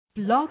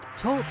Blog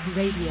Talk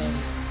Radio.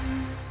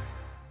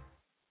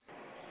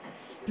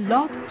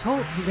 Blog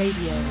Talk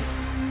Radio.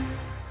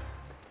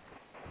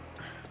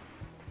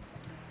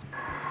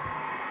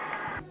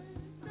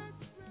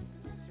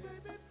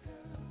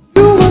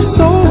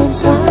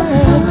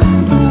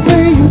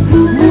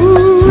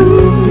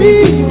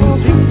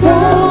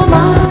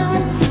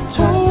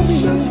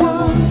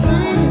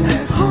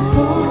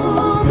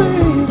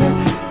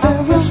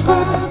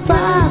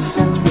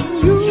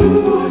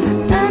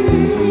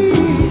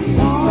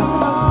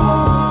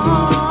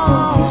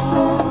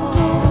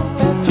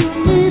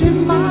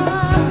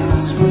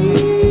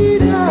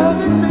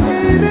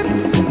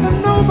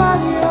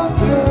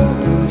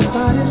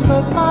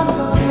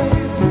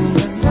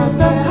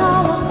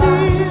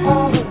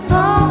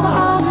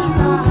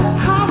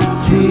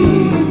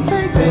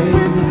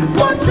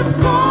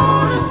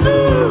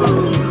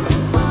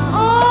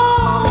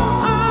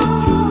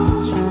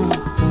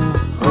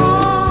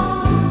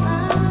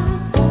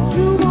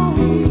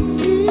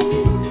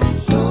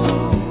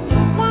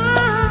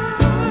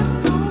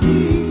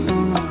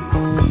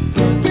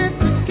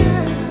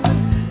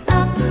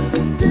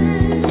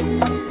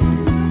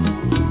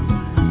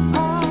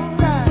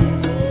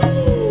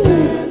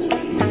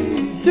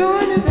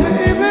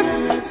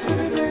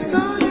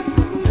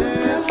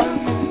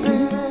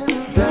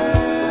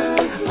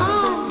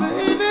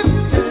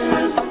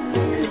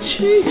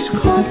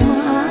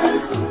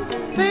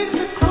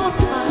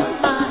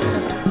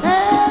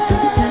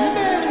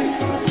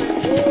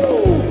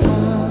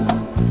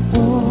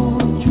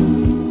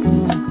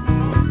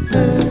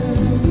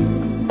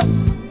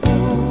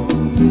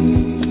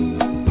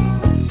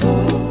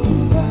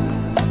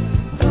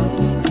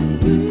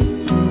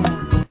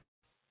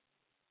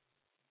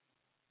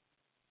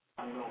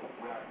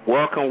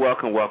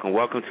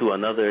 Welcome to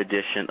another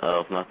edition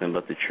of Nothing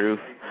But the Truth.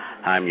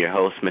 I'm your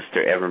host,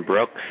 Mr. Evan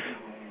Brooks.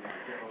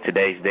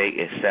 Today's date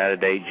is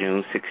Saturday,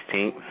 June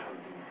 16th,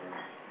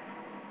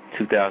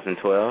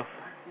 2012,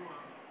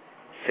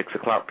 6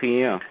 o'clock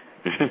p.m.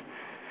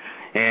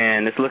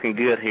 And it's looking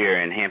good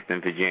here in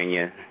Hampton,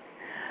 Virginia.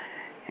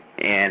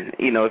 And,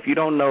 you know, if you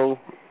don't know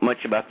much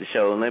about the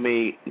show, let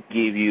me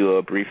give you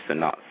a brief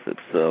synopsis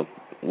of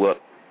what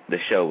the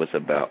show is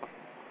about.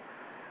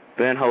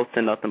 Been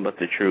hosting Nothing But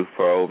the Truth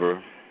for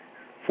over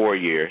 4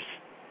 years,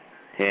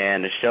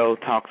 and the show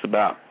talks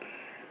about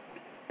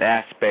the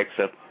aspects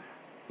of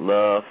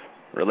love,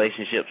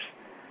 relationships,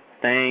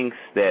 things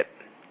that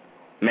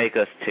make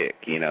us tick,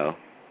 you know.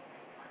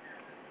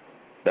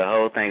 The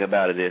whole thing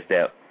about it is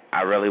that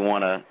I really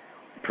want to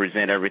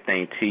present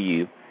everything to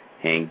you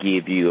and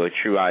give you a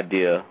true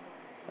idea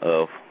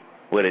of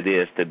what it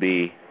is to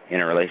be in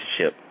a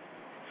relationship.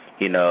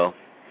 You know,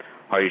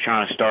 are you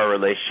trying to start a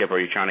relationship, or are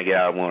you trying to get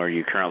out of one, or are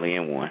you currently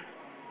in one?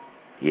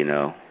 You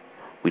know,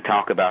 we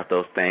talk about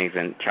those things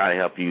and try to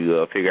help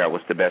you figure out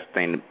what's the best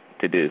thing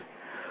to do.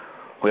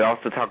 We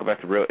also talk about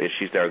the real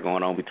issues that are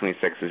going on between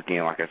sexes,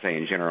 again, like I say,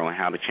 in general, and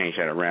how to change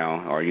that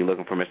around. Are you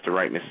looking for Mr.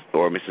 Right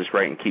or Mrs.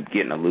 Right and keep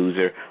getting a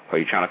loser? Or are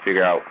you trying to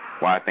figure out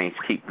why things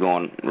keep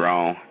going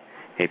wrong?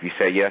 If you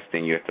say yes,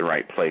 then you're at the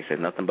right place.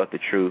 And Nothing But the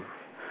Truth.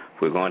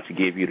 We're going to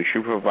give you the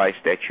true advice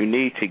that you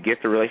need to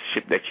get the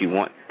relationship that you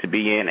want to be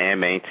in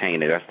and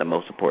maintain it. That's the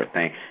most important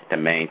thing, to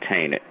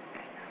maintain it.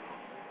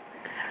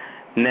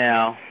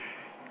 Now,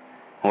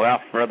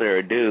 without further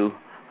ado,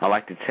 I'd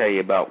like to tell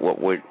you about what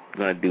we're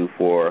going to do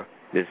for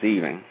this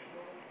evening.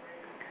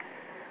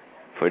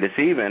 For this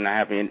evening, I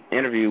have an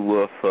interview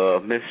with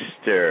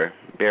Mr.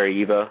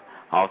 Barry Eva,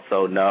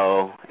 also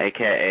known,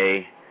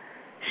 a.k.a.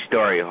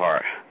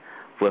 Storyheart,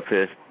 with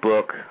his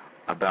book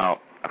about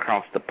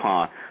Across the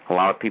Pond. A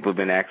lot of people have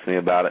been asking me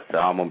about it, so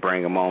I'm going to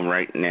bring him on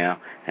right now,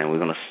 and we're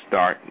going to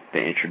start the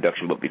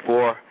introduction. But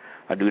before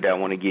I do that, I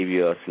want to give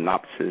you a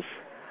synopsis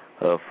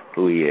of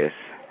who he is.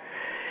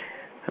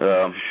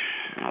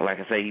 Like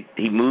I say,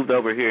 he moved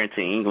over here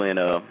into England,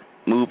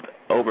 moved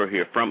over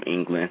here from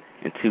England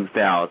in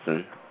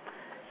 2000.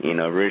 You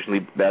know,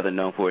 originally better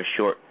known for his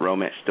short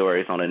romance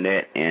stories on the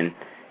net and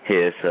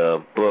his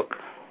book,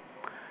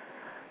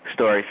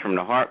 Stories from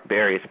the Heart.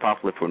 Barry is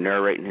popular for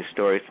narrating his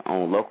stories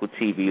on local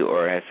TV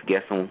or as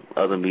guest on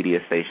other media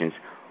stations,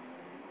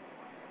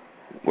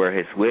 where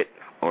his wit,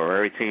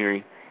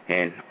 oratory,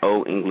 and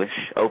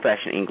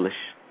old-fashioned English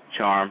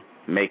charm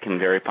make him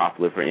very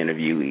popular for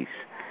interviewees.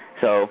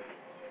 So,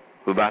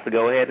 we're about to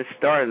go ahead and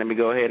start. Let me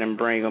go ahead and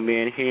bring him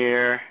in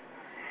here.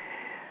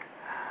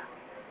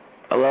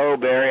 Hello,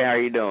 Barry. How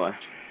are you doing?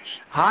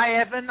 Hi,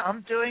 Evan.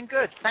 I'm doing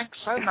good. Thanks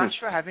so much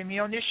for having me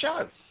on your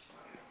show.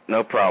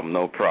 No problem.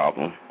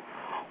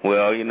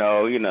 Well, you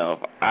know,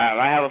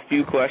 I have a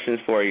few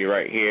questions for you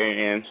right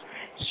here, and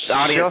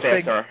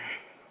the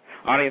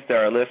audience that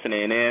are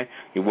listening in,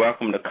 you're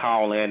welcome to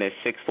call in at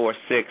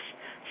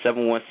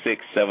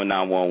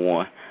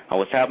 646-716-7911. I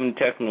was having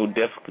technical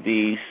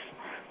difficulties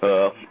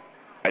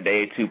a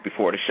day or two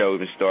before the show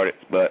even started,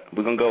 but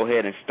we're going to go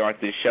ahead and start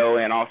this show,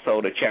 and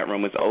also the chat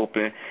room is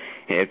open.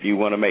 If you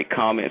want to make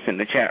comments in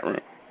the chat room,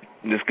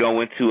 just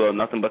go into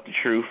Nothing But the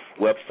Truth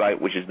website,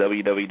 which is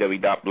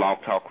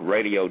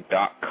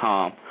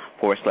www.blogtalkradio.com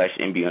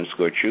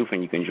facebook.com/MB_truth,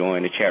 and you can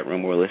join the chat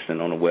room or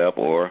listen on the web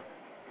or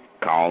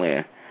call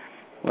in.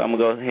 Well, I'm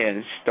going to go ahead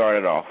and start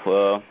it off.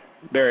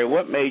 Barry,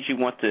 what made you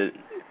want to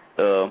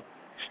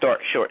start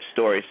short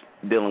stories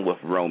dealing with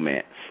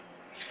romance?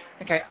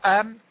 Okay.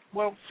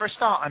 Well, for a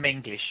start, I'm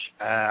English.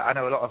 I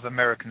know a lot of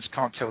Americans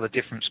can't tell the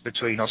difference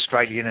between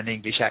Australian and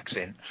English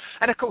accent.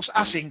 And, of course,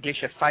 us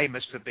English are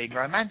famous for being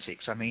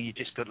romantics. I mean, you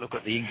just got to look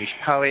at the English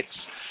poets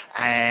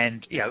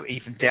and,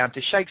 even down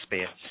to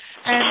Shakespeare.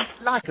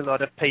 And like a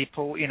lot of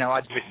people,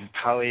 I'd written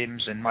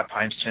poems, and my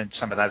poems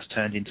some of those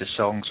turned into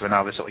songs when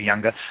I was sort of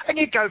younger. And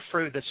you go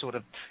through the sort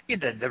of,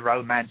 the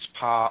romance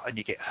part, and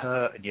you get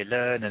hurt and you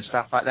learn and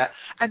stuff like that.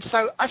 And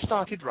so I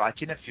started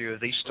writing a few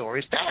of these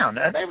stories down,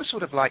 and they were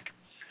sort of like,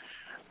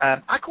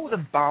 I call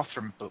them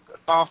bathroom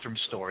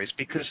stories,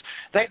 because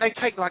they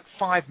take like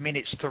 5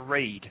 minutes to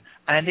read,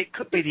 and it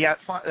could be the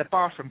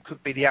bathroom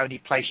could be the only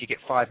place you get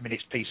 5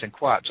 minutes peace and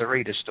quiet to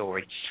read a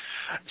story.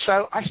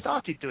 So I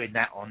started doing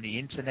that on the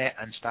internet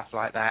and stuff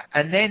like that,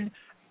 and then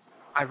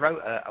I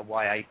wrote a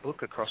YA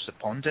book across the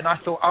pond, and I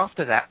thought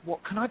after that,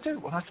 what can I do?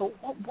 Well, I thought,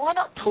 why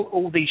not put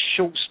all these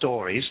short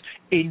stories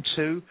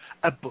into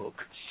a book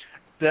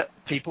that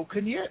people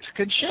can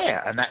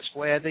share, and that's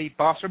where the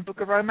Bathroom Book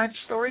of Romance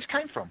stories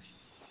came from.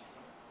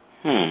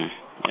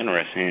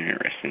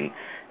 Interesting.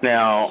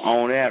 Now,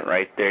 on that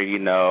right there,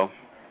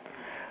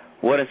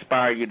 what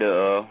inspired you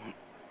to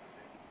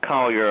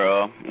call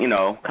your,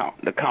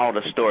 call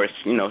the stories,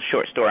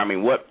 short story? I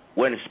mean, what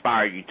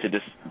inspired you to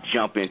just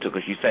jump into?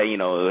 Because you say,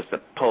 it's the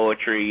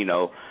poetry.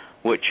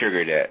 What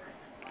triggered that?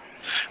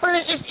 Well,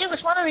 it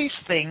was one of these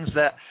things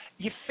that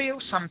you feel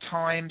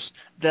sometimes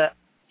that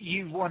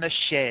you want to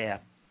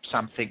share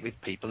something with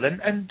people,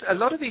 and a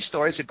lot of these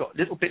stories have got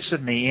little bits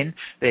of me in.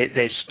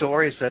 There's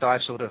stories that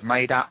I've sort of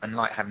made up and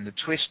like having the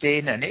twist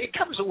in, and it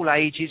covers all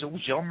ages, all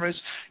genres,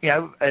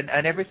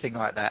 and everything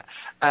like that.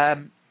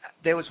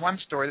 There was one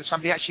story that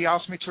somebody actually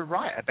asked me to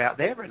write about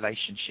their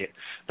relationship,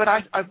 but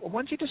I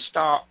wanted to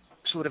start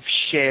sort of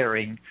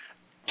sharing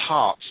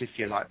parts, if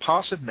you like,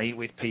 parts of me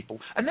with people,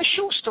 and the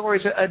short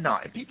stories are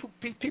nice.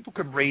 People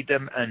can read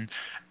them, and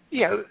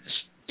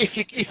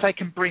if they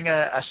can bring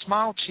a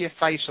smile to your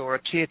face or a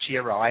tear to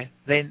your eye,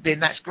 then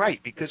that's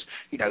great, because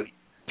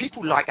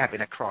people like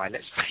having a cry,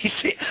 let's face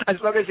it, as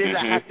long as there's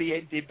a happy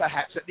ending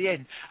perhaps at the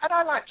end. And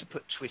I like to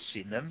put twists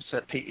in them, so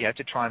that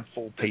to try and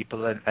fool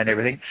people and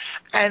everything.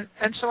 And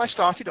so I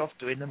started off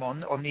doing them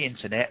on the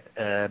internet,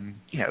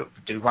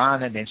 do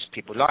one, and then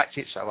people liked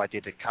it, so I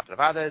did a couple of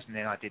others, and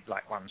then I did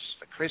like ones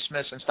for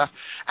Christmas and stuff,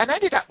 and I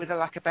ended up with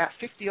like about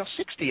 50 or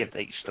 60 of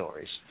these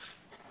stories.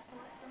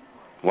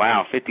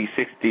 Wow, 50,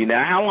 60.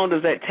 Now, how long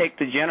does that take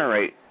to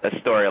generate a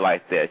story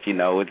like that? Is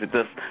it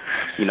just,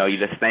 you're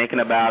just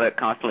thinking about it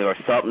constantly, or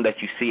something that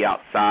you see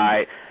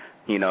outside,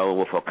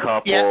 with a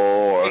couple,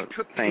 or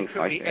things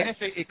like that?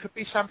 Anything. It could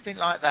be something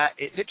like that.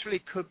 It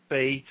literally could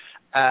be,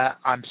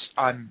 I'm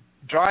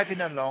driving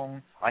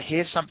along, I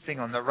hear something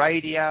on the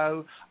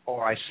radio,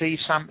 or I see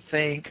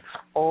something,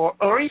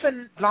 or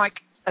even like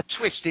a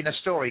twist in a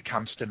story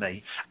comes to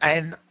me,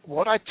 and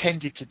what I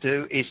tended to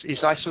do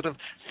is I sort of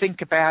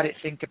think about it,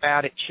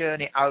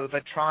 churn it over,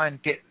 try and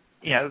get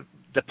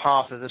the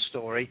path of the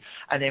story,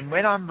 and then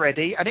when I'm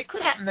ready, and it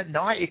could happen at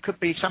night, it could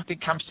be something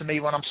comes to me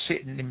when I'm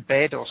sitting in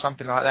bed or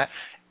something like that.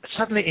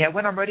 Suddenly,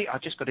 when I'm ready,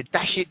 I've just got to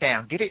dash it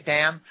down, get it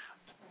down,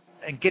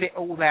 and get it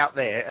all out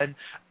there. And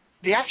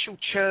the actual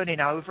churning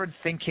over and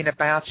thinking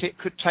about it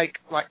could take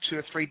like 2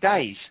 or 3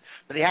 days,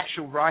 but the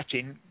actual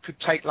writing could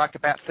take like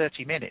about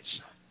 30 minutes.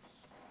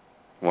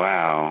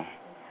 Wow,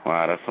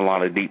 that's a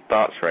lot of deep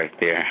thoughts right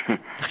there.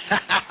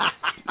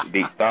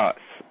 Deep thoughts.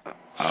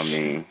 I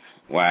mean,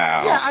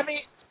 wow. Yeah, I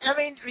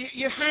mean,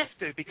 you have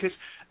to, because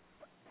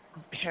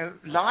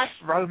life,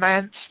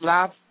 romance,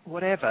 love,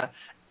 whatever,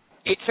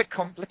 it's a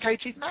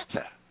complicated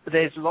matter.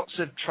 There's lots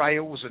of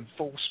trails and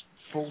false.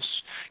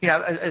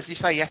 As you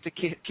say, you have to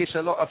kiss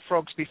a lot of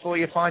frogs before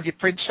you find your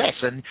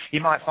princess, and you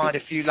might find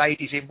a few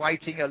ladies in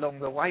waiting along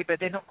the way, but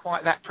they're not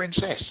quite that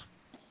princess.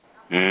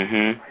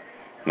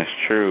 That's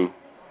true.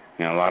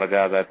 A lot of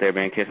guys out there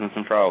been kissing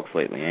some frogs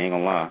lately. I ain't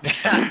gonna lie.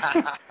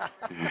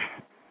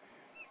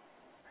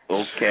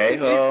 Okay.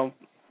 Go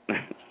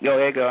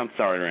ahead. I'm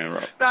sorry to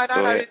interrupt.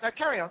 No.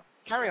 Carry on.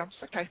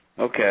 It's okay.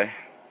 Okay.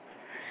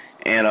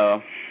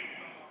 And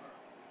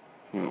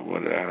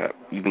what did I have?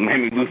 You made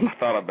me lose my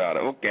thought about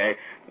it. Okay.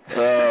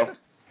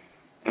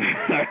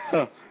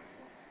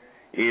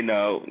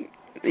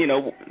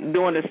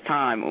 During this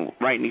time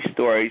writing these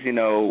stories,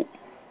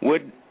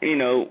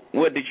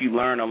 what did you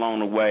learn along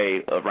the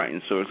way of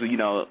writing stories?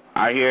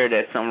 I hear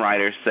that some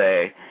writers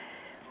say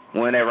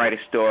when they write a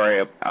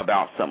story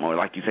about something, or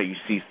like you say, you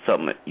see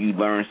something, you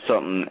learn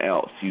something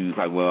else. You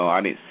like, well,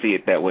 I didn't see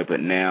it that way, but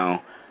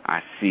now I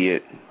see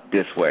it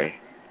this way.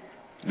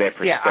 That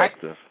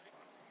perspective.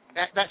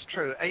 That's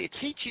true. It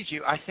teaches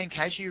you, I think,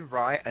 as you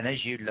write and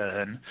as you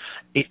learn,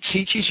 it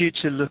teaches you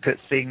to look at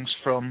things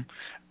from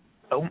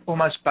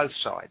almost both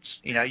sides.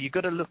 You've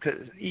got to look at,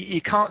 you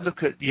can't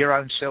look at your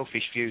own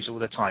selfish views all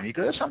the time. You've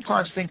got to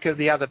sometimes think of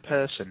the other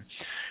person.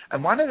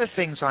 And one of the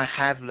things I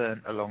have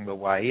learned along the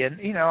way, and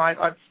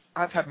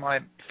I've had my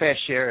fair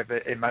share of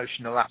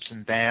emotional ups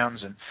and downs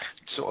and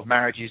sort of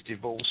marriages,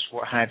 divorce,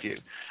 what have you.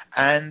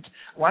 And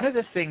one of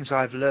the things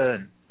I've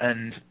learned,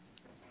 and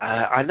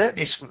I learned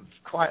this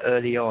quite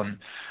early on,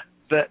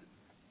 that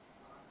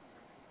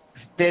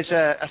there's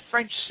a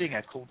French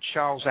singer called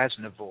Charles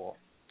Aznavour,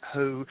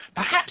 who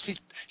perhaps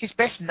his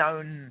best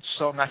known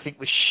song, I think,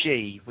 was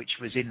She, which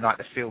was in like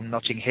the film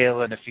Notting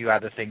Hill and a few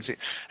other things.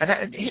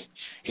 And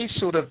he's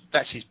sort of,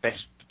 that's his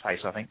best place,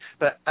 I think.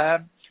 But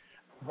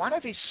one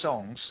of his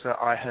songs that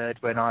I heard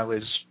when I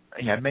was,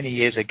 many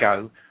years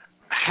ago,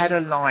 had a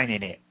line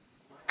in it.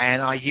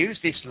 And I use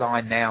this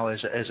line now as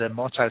a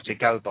motto to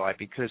go by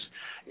because,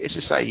 as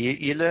I say,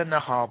 you learn the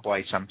hard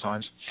way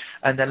sometimes.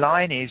 And the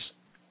line is,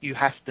 you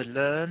have to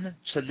learn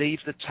to leave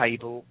the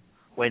table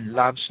when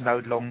love's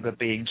no longer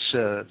being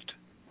served.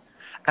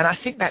 And I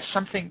think that's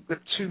something that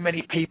too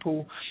many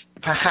people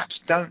perhaps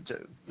don't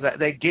do. That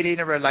they get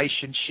in a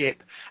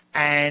relationship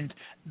and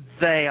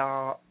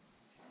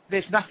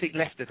there's nothing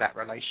left of that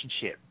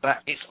relationship, but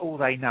it's all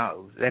they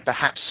know. They're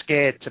perhaps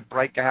scared to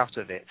break out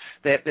of it.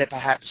 They're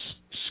perhaps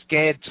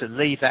scared to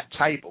leave that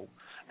table,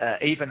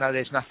 even though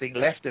there's nothing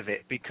left of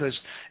it, because,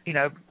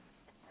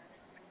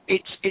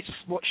 it's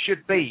what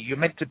should be. You're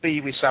meant to be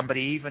with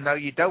somebody even though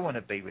you don't want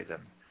to be with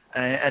them.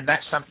 And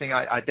that's something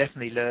I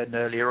definitely learned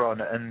earlier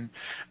on. And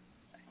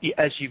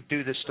as you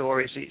do the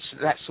stories, it's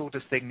that sort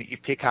of thing that you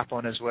pick up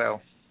on as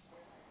well.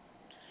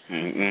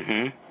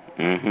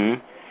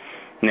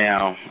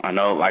 Now, I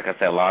know, like I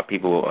said, a lot of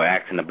people are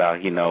asking about,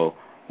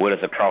 what is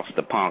Across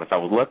the Pond. Because I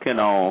was looking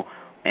on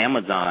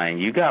Amazon.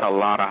 You got a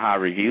lot of high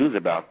reviews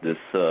about this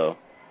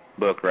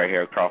book right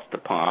here, Across the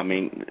Pond. I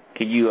mean,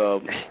 can you,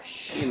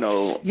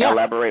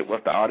 elaborate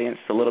with the audience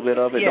a little bit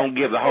of it? Don't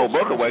give the whole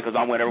book away because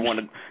I want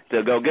everyone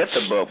to go get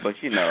the book, but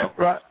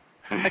Right.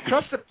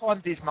 Across the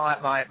Pond is my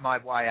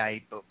YA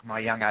book, my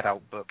young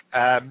adult book.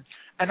 And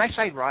they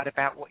say write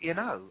about what you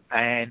know.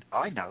 And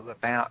I know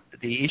about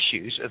the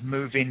issues of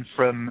moving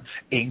from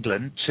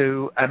England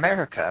to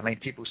America. I mean,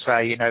 people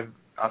say,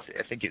 I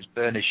think it was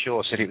Bernard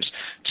Shaw said it was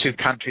two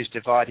countries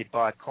divided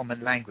by a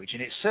common language,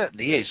 and it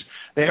certainly is.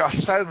 There are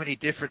so many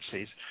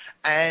differences.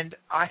 And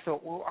I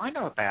thought, well, I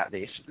know about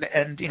this.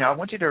 And, I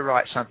wanted to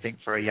write something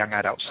for a young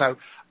adult. So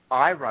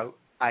I wrote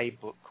a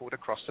book called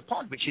Across the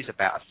Pond, which is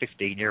about a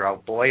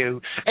 15-year-old boy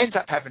who ends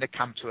up having to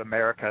come to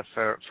America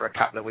for a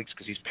couple of weeks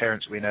because his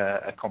parents win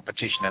a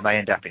competition and they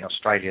end up in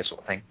Australia, sort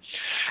of thing.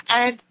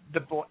 And the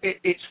boy,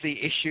 it's the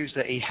issues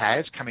that he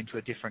has coming to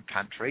a different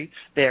country.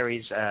 There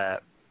is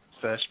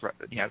first,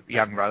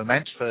 young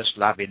romance, first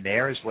love in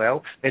there as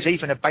well. There's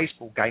even a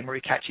baseball game where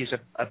he catches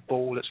a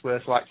ball that's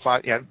worth like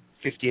 500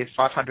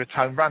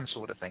 home run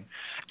sort of thing.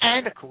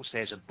 And of course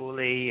there's a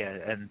bully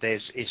and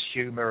there's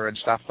humour and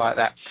stuff like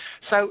that.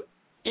 So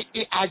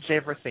it adds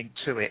everything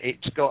to it.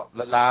 It's got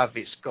the love,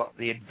 it's got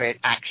the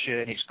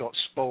action, it's got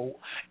sport,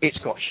 it's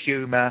got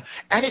humour,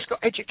 and it's got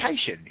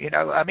education.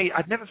 I mean,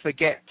 I'd never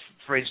forget,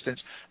 for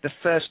instance, the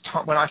first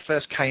time when I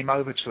first came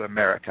over to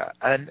America,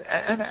 and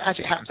as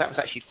it happens, that was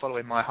actually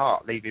following my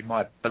heart, leaving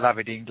my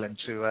beloved England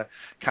to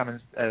come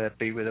and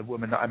be with a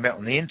woman that I met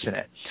on the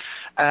internet.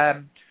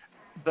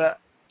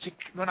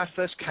 When I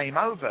first came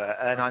over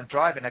and I'm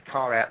driving a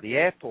car out the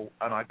airport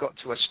and I got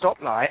to a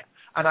stoplight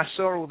and I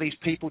saw all these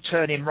people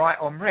turning right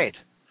on red.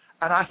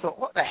 And I thought,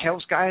 what the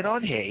hell's going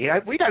on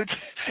here? We don't,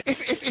 if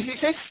it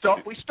says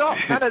stop, we stop.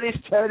 None of this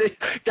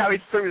going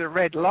through the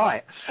red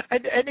light.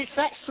 And it's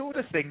that sort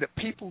of thing that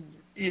people,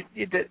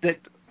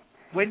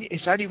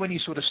 it's only when you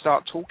sort of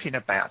start talking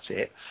about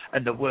it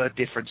and the word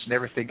difference and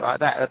everything like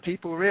that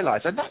people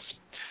realise. And that's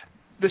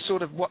the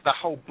sort of what the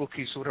whole book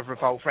is sort of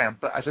revolved around.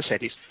 But as I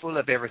said, it's full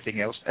of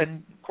everything else.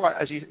 And quite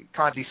as you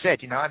kindly said,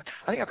 I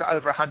think I've got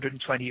over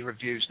 120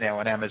 reviews now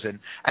on Amazon.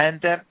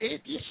 And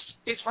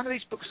it's one of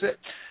these books that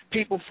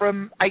people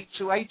from 8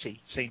 to 80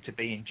 seem to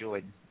be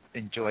enjoying.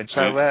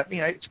 So,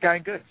 it's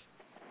going good.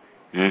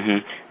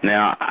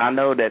 Now, I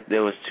know that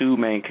there was two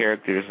main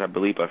characters, I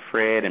believe,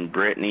 Fred and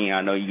Brittany.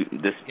 I know you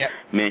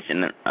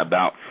mentioned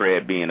about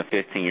Fred being a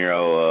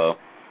 15-year-old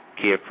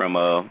kid from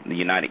the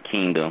United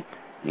Kingdom.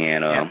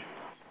 And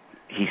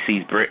he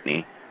sees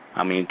Brittany.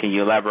 I mean, can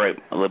you elaborate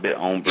a little bit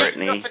on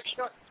Brittany?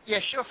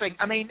 Sure thing.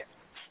 I mean,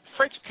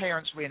 Fred's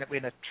parents win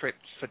a trip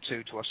for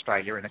two to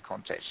Australia in a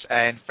contest,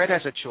 and Fred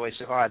has a choice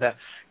of either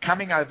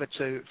coming over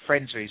to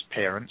friends of his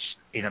parents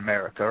in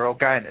America or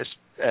going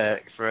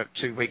for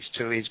 2 weeks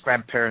to his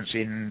grandparents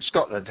in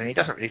Scotland, and he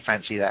doesn't really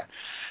fancy that.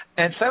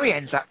 And so he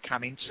ends up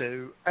coming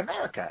to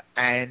America,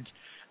 and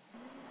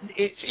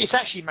it's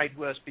actually made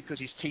worse because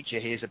his teacher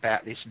hears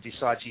about this and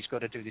decides he's got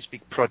to do this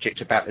big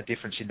project about the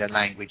difference in the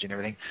language and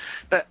everything.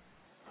 But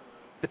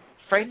the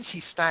friends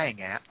he's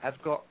staying at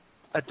have got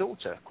a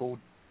daughter called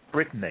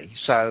Brittany,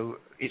 so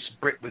it's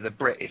Brit with a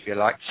Brit, if you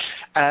like,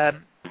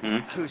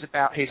 who's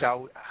about his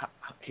own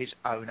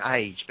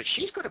age. But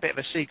she's got a bit of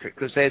a secret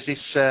because there's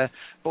this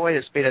boy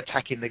that's been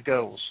attacking the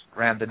girls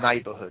around the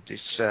neighbourhood, this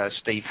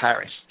Steve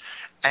Harris.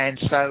 And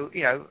so,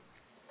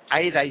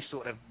 they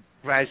sort of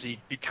gradually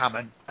become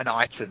an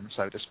item,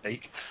 so to speak.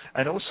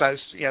 And also,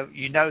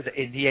 you know that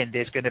in the end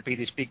there's going to be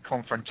this big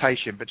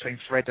confrontation between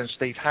Fred and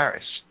Steve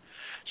Harris.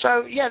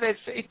 So yeah,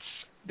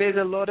 there's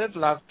a lot of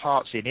love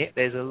parts in it.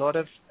 There's a lot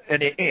of,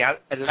 and it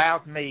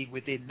allowed me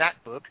within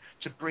that book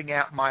to bring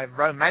out my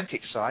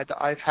romantic side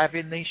that I have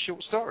in these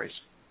short stories.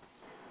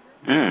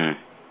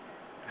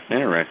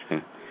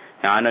 Interesting.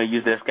 Now I know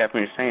you just got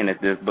finished saying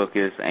that this book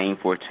is aimed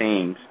for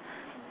teens.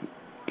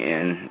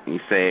 And you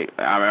say,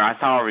 I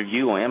saw a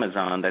review on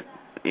Amazon that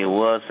it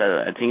was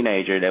a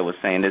teenager that was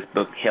saying this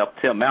book helped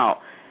him out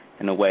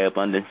in a way of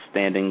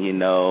understanding,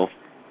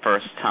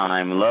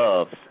 first-time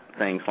love,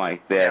 things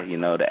like that,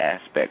 the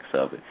aspects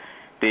of it.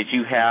 Did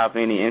you have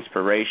any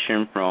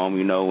inspiration from,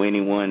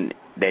 anyone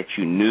that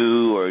you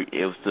knew, or it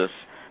was just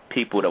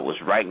people that was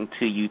writing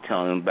to you,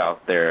 telling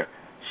about their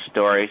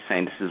story,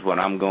 saying this is what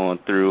I'm going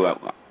through?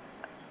 Well,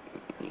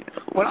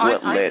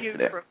 what led to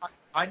that?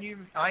 I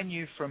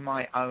knew from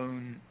my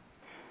own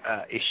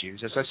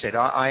issues. As I said,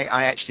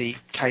 I actually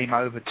came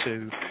over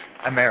to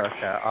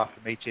America after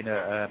meeting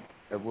a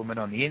woman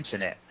on the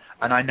internet,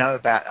 and I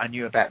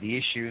knew about the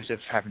issues of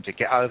having to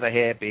get over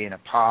here, being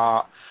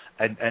apart,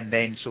 and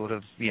then sort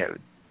of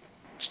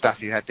stuff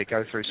you had to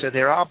go through. So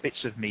there are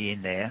bits of me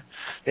in there.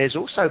 There's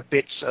also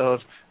bits of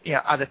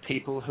other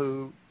people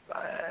who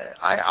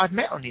I've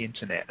met on the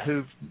internet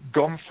who've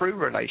gone through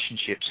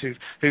relationships, who've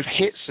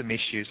hit some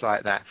issues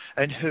like that,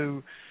 and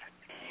who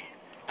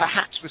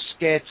perhaps was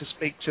scared to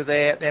speak to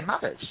their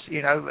mothers.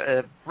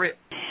 Brit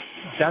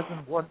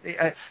doesn't want,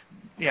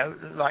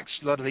 like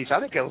a lot of these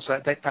other girls,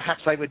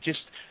 perhaps they were just,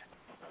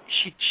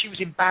 she was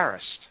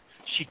embarrassed.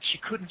 She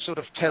couldn't sort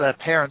of tell her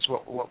parents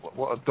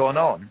what had gone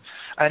on,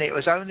 and it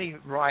was only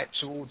right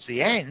towards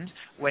the end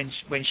when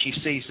she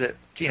sees that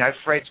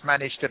Fred's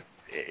managed to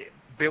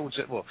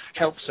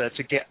helps her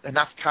to get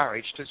enough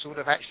courage to sort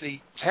of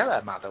actually tell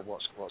her mother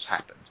what's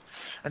happened.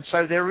 And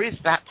so there is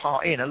that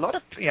part in. A lot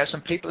of,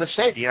 some people have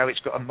said, it's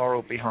got a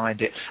moral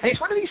behind it. And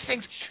it's one of these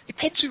things, it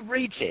depends who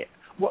reads it,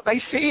 what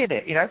they see in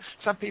it,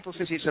 Some people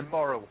said it's a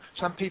moral.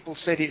 Some people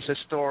said it's a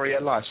story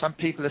of life. Some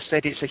people have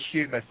said it's a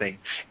humour thing.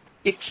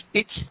 It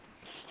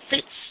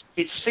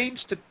seems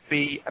to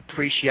be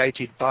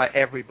appreciated by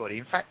everybody.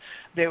 In fact,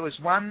 there was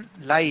one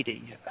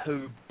lady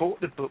who bought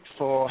the book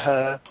for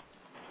her,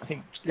 I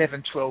think,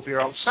 11,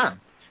 12-year-old son.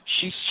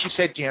 She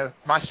said,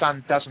 my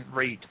son doesn't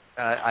read.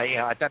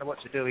 I don't know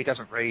what to do. He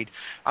doesn't read.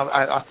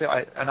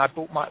 I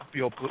bought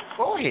your book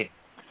for him.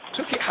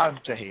 Took it home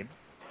to him.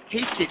 He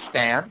sits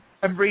down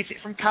and reads it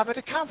from cover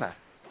to cover.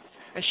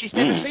 And she's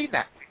never seen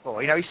that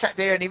before. He sat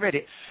there and he read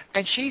it.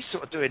 And she's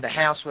sort of doing the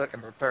housework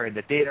and preparing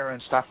the dinner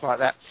and stuff like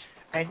that.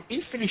 And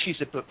he finishes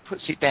the book,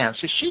 puts it down.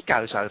 So she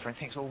goes over and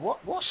thinks, well,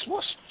 what's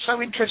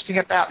so interesting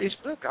about this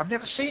book? I've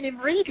never seen him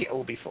read it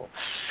all before.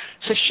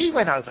 So she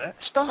went over,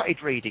 started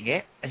reading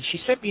it, and she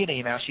sent me an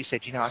email. She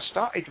said, I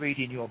started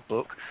reading your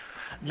book.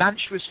 Lunch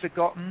was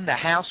forgotten. The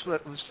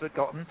housework was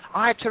forgotten.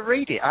 I had to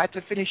read it. I had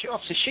to finish it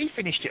off. So she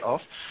finished it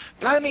off.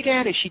 Blow me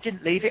down if she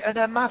didn't leave it, and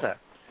her mother.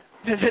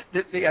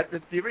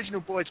 The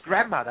original boy's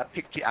grandmother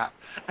picked it up,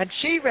 and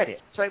she read it.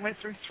 So it went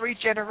through 3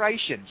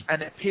 generations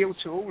and appealed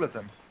to all of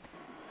them.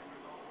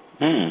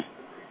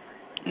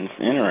 It's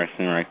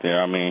interesting right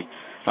there. I mean,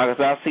 like I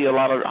said, I see a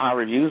lot of high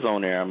reviews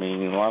on there. I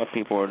mean, a lot of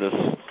people are just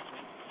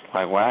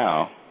like,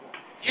 wow.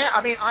 Yeah,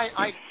 I mean,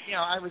 I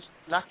was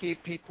lucky.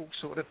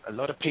 A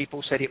lot of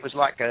people said it was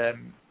like, it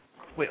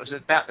was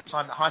about the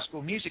time the High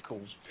School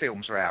Musical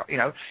films were out.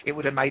 It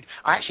would have made.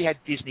 I actually had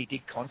Disney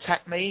did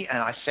contact me,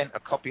 and I sent a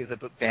copy of the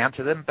book down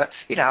to them. But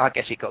I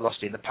guess it got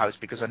lost in the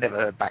post because I never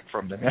heard back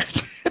from them.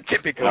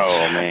 Typical.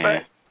 Oh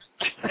man.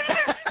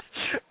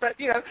 But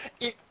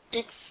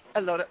it's. A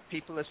lot of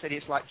people have said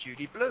it's like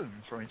Judy Blume,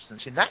 for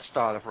instance, in that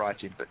style of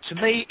writing. But to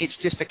me, it's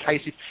just a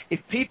case of if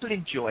people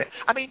enjoy it.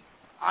 I mean,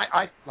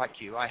 I like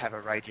you, I have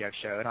a radio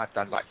show, and I've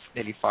done like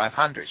nearly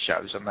 500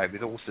 shows on there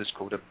with authors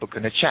called A Book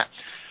and a Chat.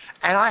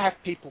 And I have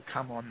people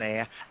come on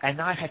there,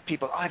 and I have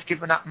people, I've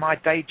given up my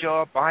day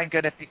job, I'm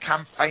going to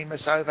become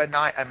famous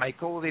overnight and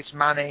make all this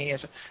money.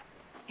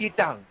 You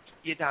don't.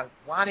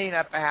 One in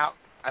about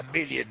a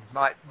million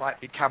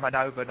might become an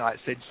overnight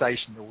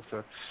sensation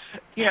author.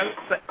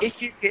 But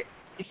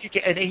if you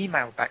get an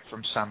email back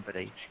from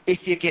somebody, if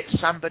you get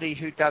somebody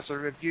who does a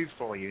review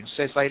for you and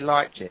says they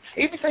liked it,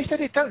 even if they said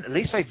they don't, at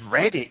least they've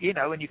read it,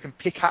 and you can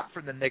pick up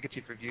from the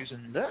negative reviews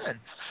and learn.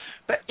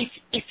 But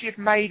if you've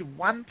made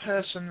one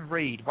person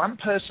read, one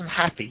person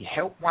happy,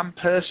 help one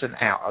person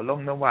out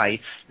along the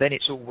way, then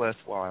it's all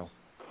worthwhile.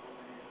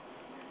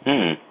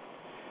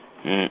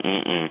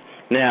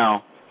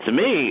 Now, to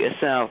me, it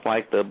sounds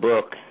like the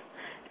book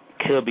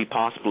could be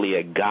possibly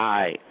a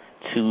guide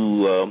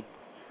to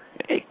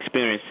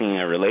experiencing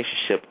a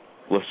relationship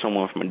with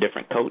someone from a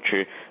different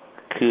culture.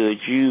 Could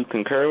you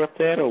concur with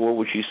that, or what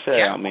would you say?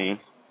 Yeah. I mean,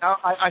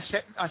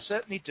 I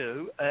certainly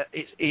do.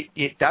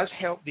 It does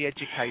help the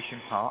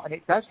education part, and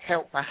it does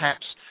help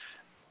perhaps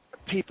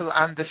people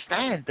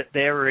understand that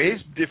there is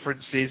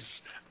differences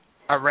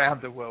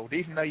around the world,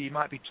 even though you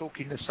might be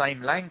talking the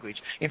same language.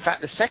 In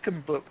fact, the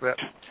second book that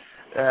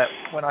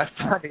when I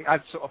finally,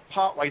 I'm sort of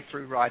partway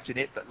through writing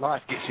it, but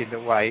life gets in the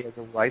way, as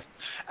always.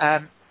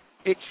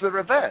 It's the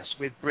reverse,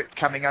 with Brit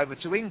coming over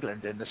to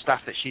England and the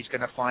stuff that she's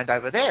going to find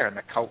over there and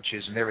the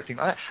cultures and everything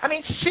like that. I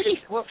mean, silly.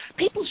 Well,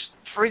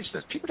 for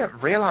instance, people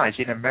don't realise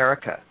in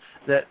America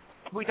that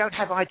we don't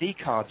have ID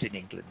cards in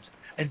England,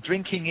 and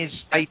drinking is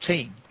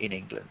 18 in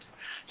England.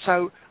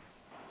 So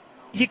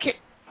you get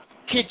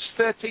kids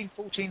 13,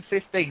 14,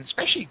 15,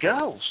 especially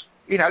girls.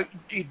 You know,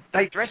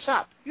 they dress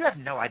up. You have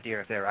no idea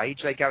of their age.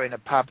 They go in a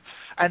pub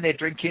and they're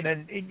drinking,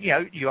 and you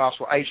know, you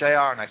ask what age they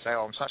are, and they say,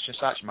 "Oh, I'm such and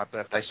such. My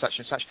birthday's such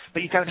and such."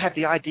 But you don't have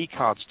the ID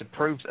cards to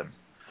prove them.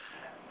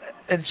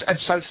 And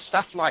so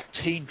stuff like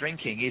teen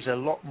drinking is a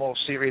lot more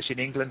serious in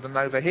England than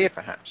over here,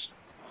 perhaps.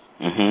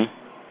 Mhm.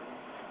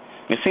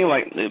 It seems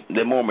like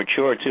they're more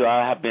mature too.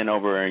 I have been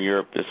over in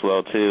Europe as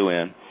well too,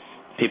 and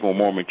people are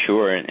more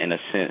mature in a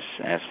sense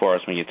as far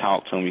as when you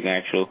talk to them, you can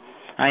actually.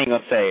 I ain't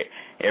gonna say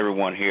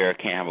everyone here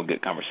can't have a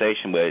good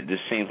conversation, but it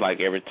just seems like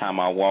every time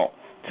I walk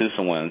to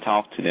someone and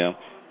talk to them,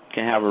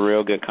 can have a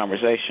real good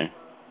conversation.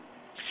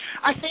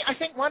 I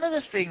think one of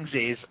the things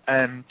is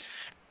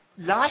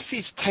life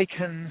is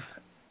taken.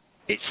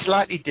 It's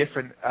slightly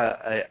different,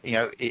 you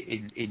know,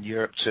 in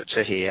Europe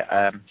to here.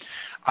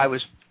 I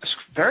was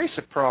very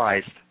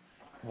surprised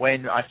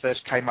when I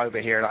first came over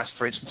here.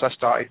 For instance, I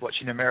started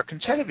watching American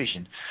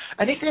television,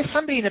 and if there's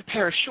somebody in a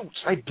pair of shorts,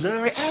 they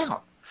blur it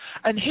out.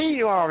 And here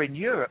you are in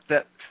Europe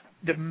that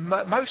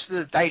most of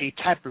the daily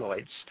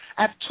tabloids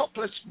have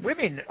topless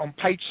women on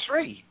page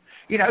 3.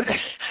 You know,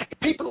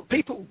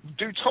 people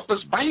do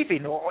topless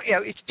bathing, or you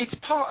know, it's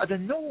part of the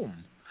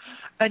norm.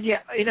 And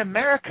yet in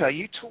America,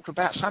 you talk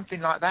about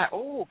something like that.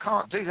 Oh,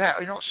 can't do that.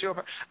 You're not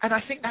sure. And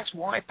I think that's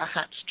why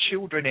perhaps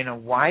children, in a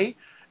way,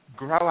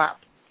 grow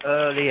up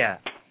earlier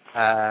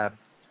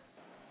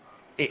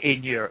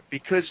in Europe,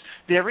 because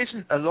there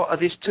isn't a lot of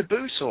this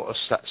taboo sort of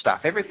stuff.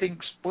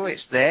 Everything's, well,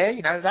 it's there.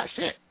 You know, that's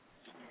it.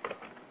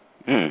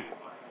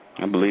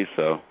 I believe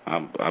so.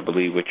 I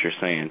believe what you're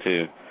saying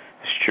too.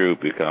 It's true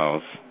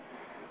because,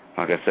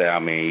 like I said, I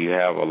mean, you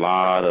have a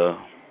lot of,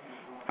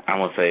 I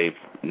would say,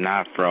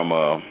 not from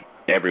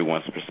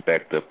everyone's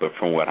perspective, but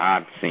from what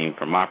I've seen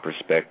from my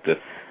perspective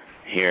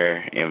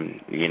here in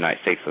the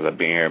United States, as I've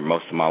been here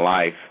most of my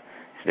life,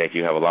 is that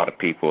you have a lot of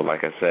people,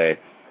 like I said,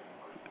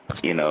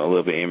 you know, a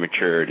little bit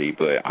immaturity.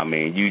 But, I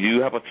mean, you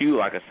do have a few,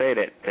 like I said,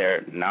 that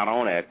they're not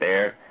on that.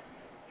 They're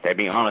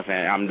being honest,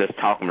 and I'm just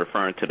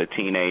referring to the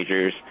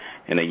teenagers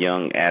and the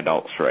young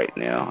adults right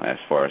now as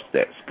far as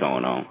that's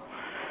going on.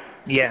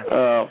 Yeah.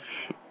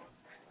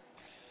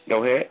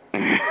 Go ahead.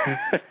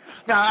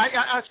 No,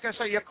 I was going to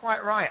say you're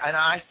quite right, and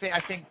I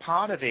think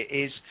part of it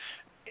is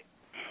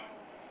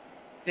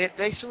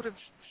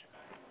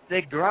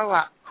they grow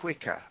up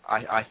quicker.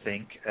 I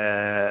think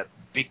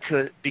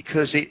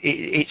because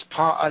it's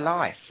part of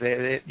life.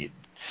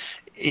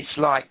 It's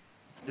like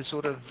the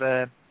sort of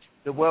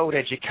the world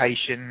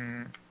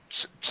education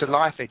to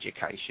life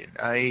education.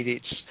 I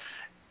mean,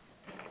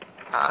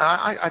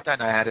 I don't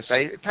know how to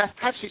say it.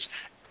 Perhaps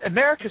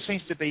America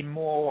seems to be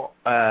more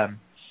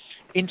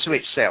into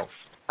itself.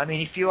 I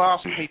mean, if you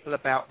ask people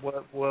about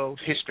world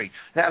history,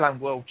 let alone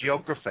world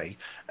geography,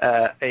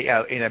 you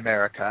know, in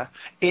America,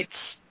 it's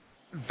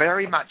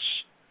very much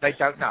they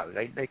don't know.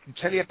 They can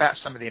tell you about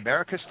some of the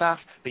America stuff,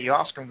 but you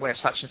ask them where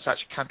such and such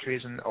a country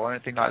is or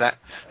anything like that,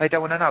 they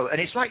don't want to know.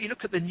 And it's like you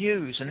look at the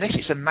news, unless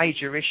it's a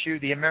major issue,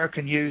 the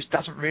American news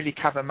doesn't really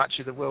cover much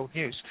of the world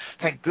news.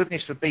 Thank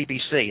goodness for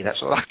BBC.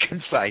 That's all I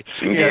can say.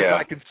 Yeah. You know, so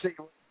I can see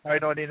what's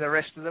going on in the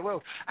rest of the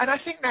world. And I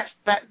think that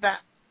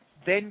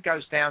then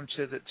goes down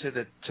to the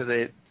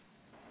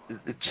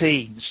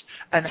teens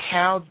and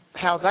how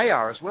they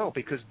are as well,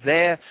 because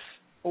they're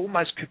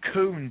almost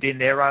cocooned in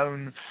their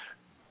own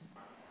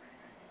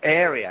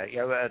area, you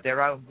know,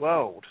 their own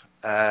world,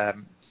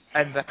 and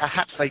that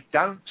perhaps they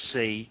don't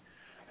see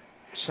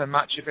so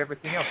much of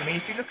everything else. I mean,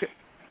 if you look at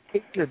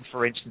England,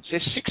 for instance,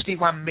 there's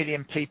 61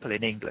 million people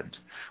in England,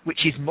 which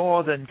is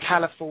more than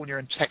California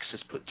and Texas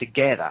put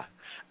together.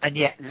 And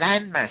yet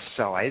landmass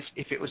size,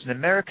 if it was an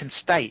American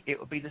state, it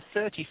would be the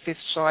 35th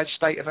size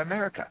state of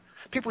America.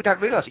 People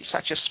don't realise it's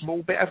such a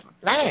small bit of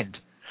land.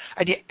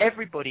 And yet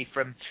everybody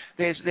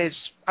there's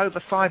over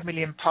 5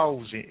 million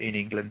Poles in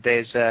England.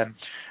 There's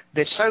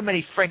so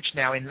many French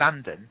now in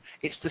London.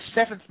 It's the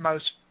 7th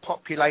most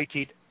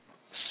populated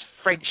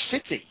French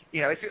city.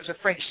 You know, if it was a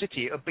French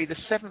city, it would be the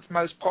 7th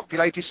most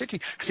populated city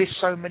because there's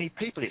so many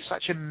people. It's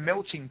such a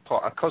melting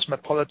pot, a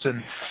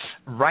cosmopolitan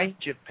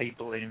range of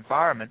people and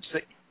environments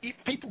that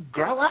people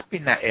grow up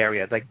in that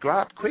area. They grow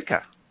up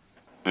quicker.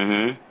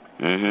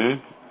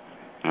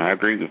 I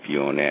agree with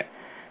you on that.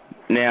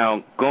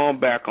 Now, going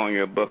back on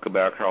your book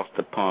about Across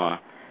the Pond,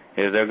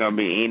 is there going to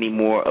be any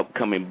more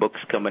upcoming books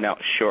coming out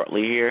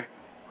shortly here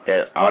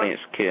that audience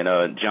can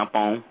jump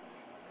on?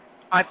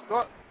 I've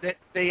got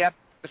the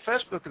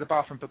first book of the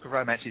Bathroom Book of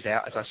Romance is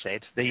out, as I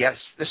said.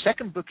 The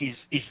second book is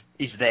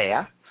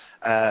there.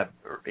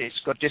 It's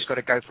just got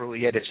to go through all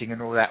the editing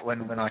and all that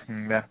when I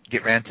can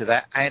get round to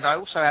that. And I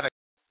also have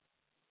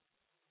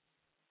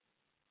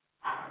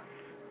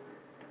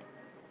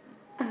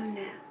Oh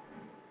no.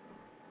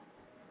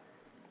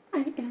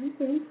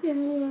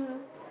 Yeah.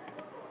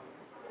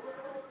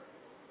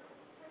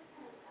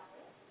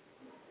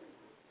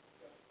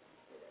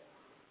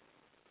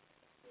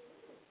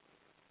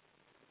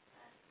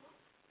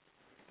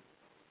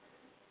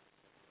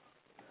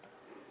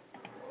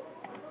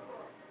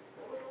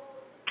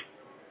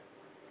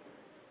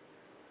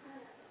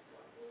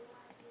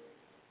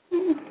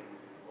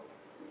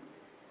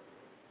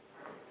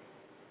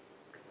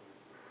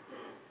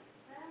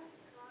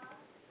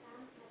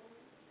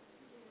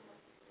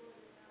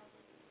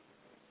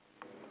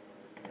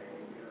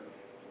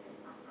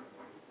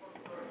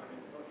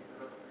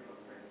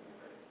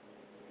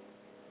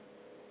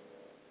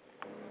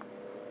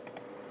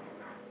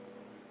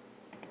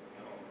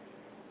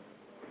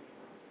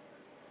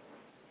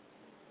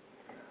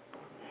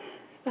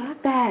 Stop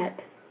that.